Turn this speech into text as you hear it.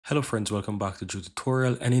Hello friends, welcome back to the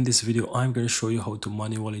tutorial, and in this video I'm going to show you how to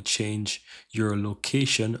manually change your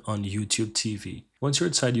location on YouTube TV. Once you're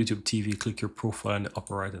inside YouTube TV, click your profile on the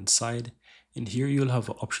upper right hand side, and here you'll have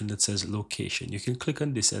an option that says location. You can click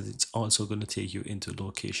on this as it's also going to take you into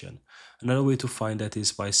location. Another way to find that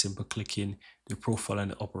is by simply clicking the profile on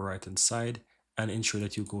the upper right hand side and ensure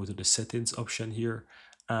that you go to the settings option here.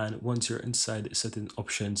 And once you're inside the setting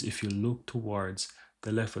options, if you look towards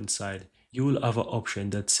the left hand side, you will have an option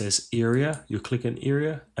that says area. You click on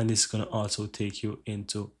area and it's going to also take you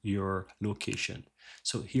into your location.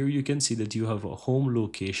 So here you can see that you have a home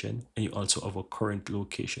location and you also have a current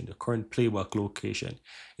location. The current playback location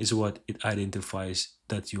is what it identifies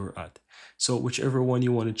that you're at. So whichever one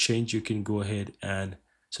you want to change, you can go ahead and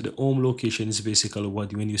so the home location is basically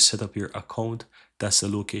what when you set up your account, that's the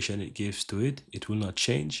location it gives to it. It will not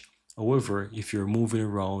change. However, if you're moving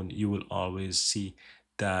around, you will always see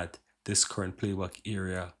that this current playback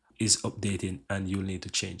area is updating and you'll need to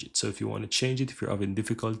change it. So if you want to change it, if you're having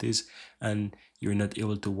difficulties and you're not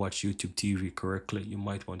able to watch YouTube TV correctly, you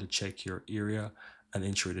might want to check your area and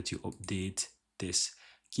ensure that you update this.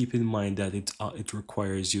 Keep in mind that it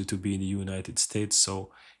requires you to be in the United States. So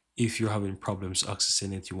if you're having problems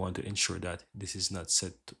accessing it, you want to ensure that this is not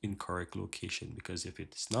set to incorrect location, because if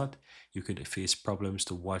it is not, you could face problems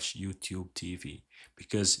to watch YouTube TV,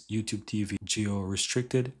 because YouTube TV geo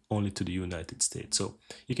restricted only to the United States. So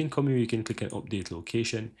you can come here, you can click on update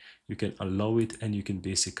location, you can allow it, and you can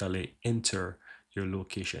basically enter your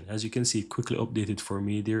location. As you can see, quickly updated for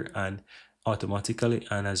me there and automatically,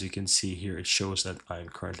 and as you can see here, it shows that I'm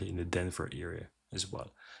currently in the Denver area as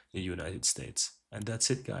well, the United States. And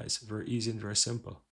that's it, guys. Very easy and very simple.